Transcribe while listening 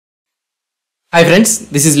Hi friends,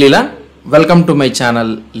 this is Leela. Welcome to my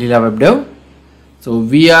channel leelawebdev. So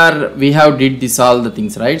we have did this all the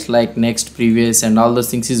things, right? Like next, previous and all those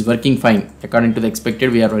things is working fine. According to the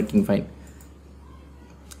expected, we are working fine.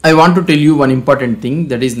 I want to tell you one important thing,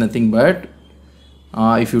 that is nothing but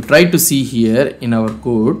if you try to see here in our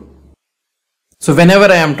code. So whenever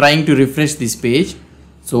I am trying to refresh this page,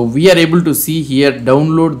 so we are able to see here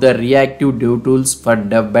download the reactive dev tools for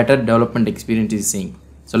better development experience is saying.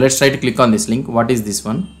 So let's try to click on this link. What is this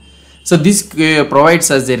one? So this provides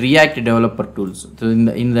us the React developer tools. So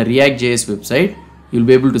in the React.js website, you'll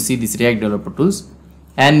be able to see this React developer tools.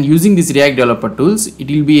 And using this React developer tools, it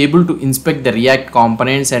will be able to inspect the React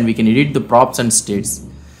components and we can edit the props and states.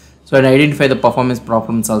 So and identify the performance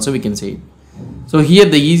problems also we can say it. So here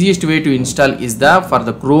the easiest way to install is for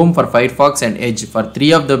the Chrome, for Firefox and Edge. For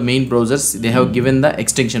three of the main browsers, they have given the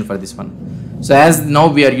extension for this one. So as now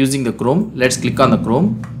we are using the Chrome, let's click on the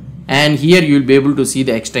Chrome and here you will be able to see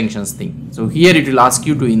the extensions thing. So here it will ask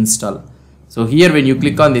you to install. So here when you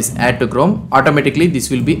click on this add to Chrome, automatically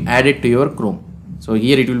this will be added to your Chrome. So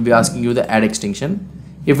here it will be asking you the add extension.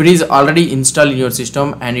 If it is already installed in your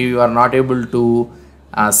system and you are not able to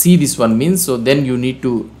see this one means, so then you need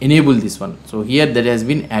to enable this one. So here that has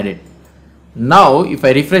been added. Now if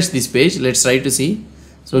I refresh this page, let's try to see.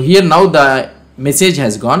 So here now the message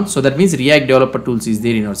has gone, so that means React developer tools is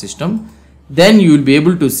there in our system. Then you will be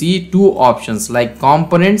able to see two options like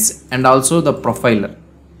components and also the profiler.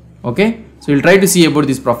 Okay, so we'll try to see about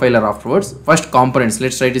this profiler afterwards. First components,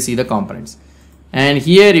 let's try to see the components. And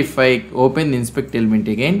here if I open the inspect element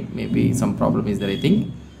again, maybe some problem is there I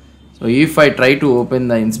think. So if I try to open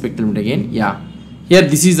the inspect element again, yeah, here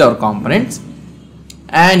this is our components.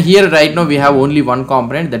 And here right now we have only one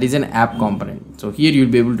component, that is an app component. So here you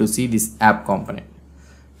will be able to see this app component.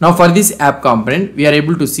 Now for this app component, we are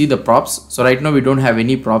able to see the props. So right now we don't have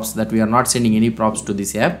any props, that we are not sending any props to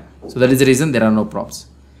this app. So that is the reason there are no props.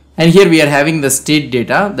 And here we are having the state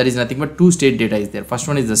data, that is nothing but two state data is there. First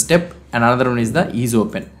one is the step and another one is the is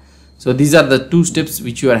open. So these are the two steps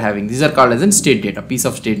which you are having. These are called as in state data, piece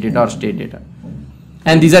of state data or state data.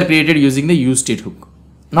 And these are created using the use state hook.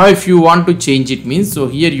 Now if you want to change it means, so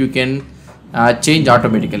here you can change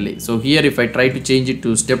automatically. So here if I try to change it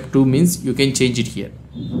to step 2 means you can change it here.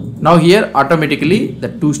 Now here automatically the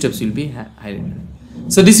two steps will be highlighted.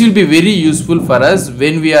 So this will be very useful for us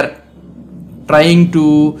when we are trying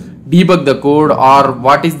to debug the code or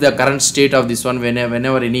what is the current state of this one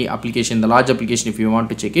whenever any application, the large application, if you want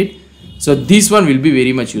to check it. So this one will be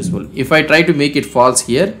very much useful. If I try to make it false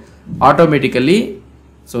here, automatically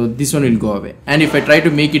so this one will go away, and if I try to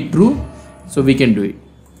make it true, so we can do it.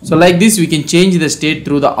 So like this we can change the state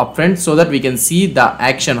through the upfront so that we can see the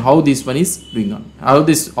action, how this one is doing on, how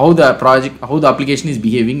the application is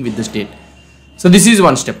behaving with the state. So this is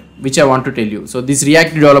one step which I want to tell you. So this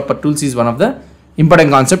React developer tools is one of the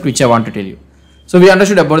important concept which I want to tell you. So we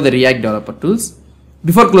understood about the React developer tools.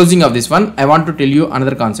 Before closing of this one, I want to tell you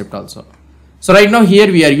another concept also. So right now here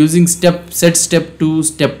we are using set step to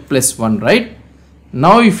step plus 1, right?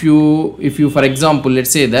 Now if you for example,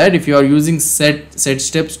 let's say that if you are using set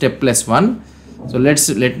step plus 1, so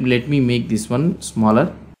let me make this one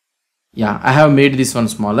smaller. Yeah, I have made this one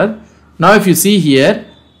smaller. Now if you see here,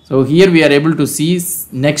 so here we are able to see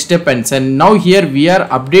next step and send. Now here we are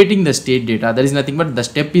updating the state data. That is nothing but the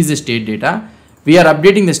step is the state data. We are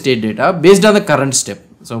updating the state data based on the current step.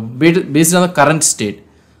 So based on the current state.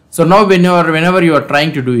 So now whenever you are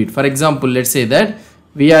trying to do it, for example, let's say that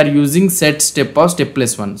we are using set step of step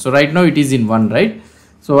plus 1. So right now it is in 1, right?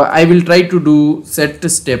 So I will try to do set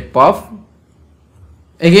step of,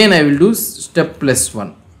 again I will do step plus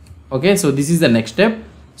 1. Okay, so this is the next step.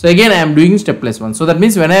 So again I am doing step plus 1. So that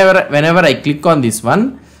means whenever I click on this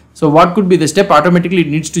one, so what could be the step? Automatically it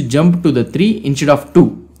needs to jump to the 3 instead of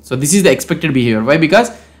 2. So this is the expected behavior. Why?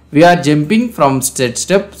 Because we are jumping from set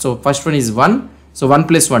step. So first one is 1. So 1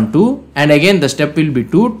 plus 1 2, and again the step will be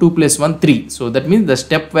 2, 2 plus 1 3. So that means the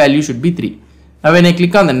step value should be 3. Now when I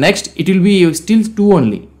click on the next, it will be still 2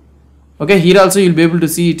 only. Okay, here also you will be able to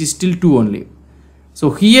see it is still 2 only. So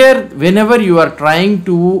here whenever you are trying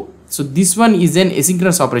to, so this one is an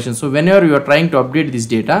asynchronous operation. So whenever you are trying to update this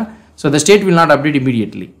data, so the state will not update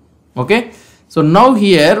immediately. Okay, so now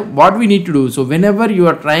here what we need to do, so whenever you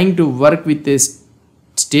are trying to work with this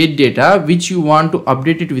state data which you want to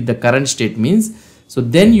update it with the current state means, so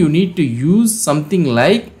then you need to use something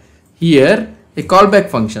like here a callback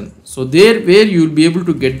function. So there where you will be able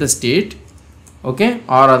to get the state, okay,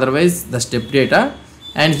 or otherwise the step data,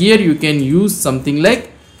 and here you can use something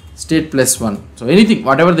like state plus 1. So anything,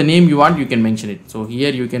 whatever the name you want, you can mention it. So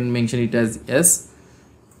here you can mention it as S,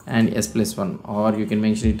 and s+1, or you can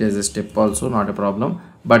mention it as a step also, not a problem,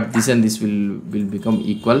 but this and this will become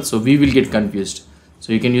equal, so we will get confused.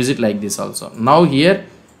 So you can use it like this also. Now here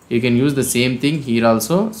you can use the same thing here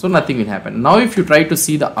also, so nothing will happen. Now if you try to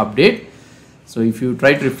see the update, so if you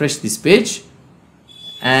try to refresh this page,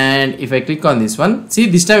 and if I click on this one, see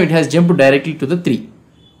this time it has jumped directly to the 3.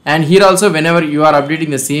 And here also whenever you are updating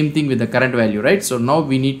the same thing with the current value, right? So now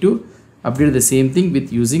we need to update the same thing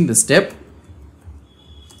with using the step,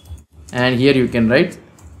 and here you can write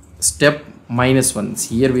step -1.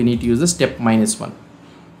 Here we need to use the step -1.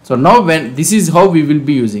 So now when this is how we will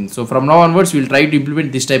be using, so from now onwards we will try to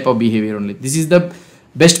implement this type of behavior only. This is the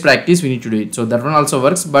best practice, we need to do it. So that one also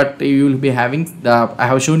works, but you will be having the, I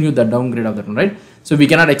have shown you the downgrade of that one, right? So we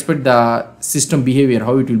cannot expect the system behavior,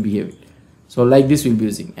 how it will behave. So like this we'll be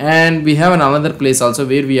using. And we have another place also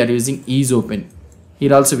where we are using is open.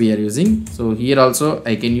 Here also we are using. So here also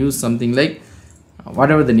I can use something like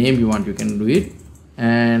whatever the name you want, you can do it.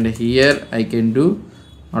 And here I can do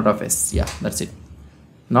not of s. Yeah, that's it.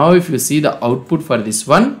 Now if you see the output for this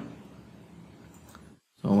one,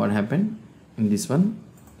 so what happened in this one?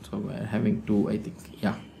 So we are having 2, I think.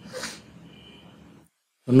 Yeah.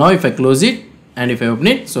 So now if I close it and if I open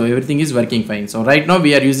it, so everything is working fine. So right now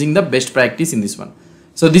we are using the best practice in this one.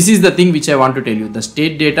 So this is the thing which I want to tell you. The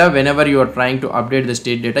state data, whenever you are trying to update the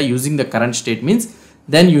state data using the current state means,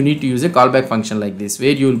 then you need to use a callback function like this,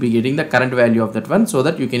 where you will be getting the current value of that one, so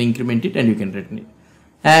that you can increment it and you can return it.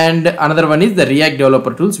 And another one is the React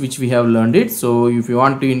developer tools, which we have learned it. So if you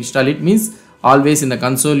want to install it means, always in the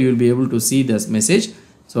console you will be able to see this message.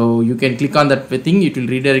 So you can click on that thing, it will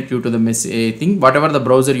redirect you to the message thing, whatever the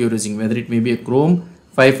browser you're using, whether it may be a Chrome,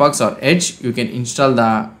 Firefox or Edge, you can install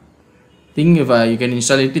the thing. If you can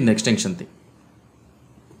install it in the extension thing.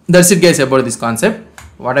 That's it guys about this concept.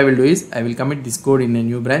 What I will do is I will commit this code in a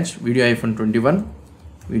new branch, video-21,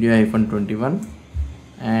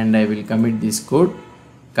 and I will commit this code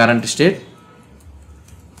current state,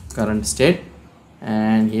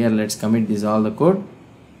 and here let's commit this all the code.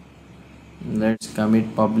 Let's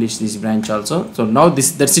commit publish this branch also. So now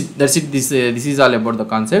that's it. This is all about the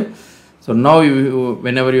concept. So now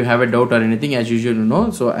whenever you have a doubt or anything, as usual, you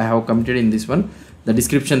know, so I have committed in this one. The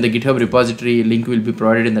description, the GitHub repository link will be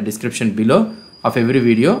provided in the description below of every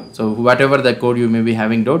video. So whatever the code you may be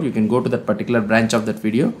having doubt, you can go to that particular branch of that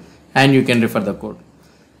video and you can refer the code.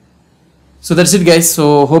 So that's it guys.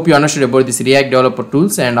 So hope you understood about this React developer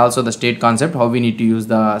tools and also the state concept, how we need to use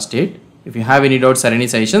the state. If you have any doubts or any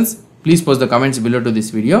suggestions, please post the comments below to this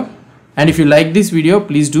video. And if you like this video,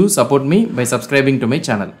 please do support me by subscribing to my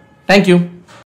channel. Thank you.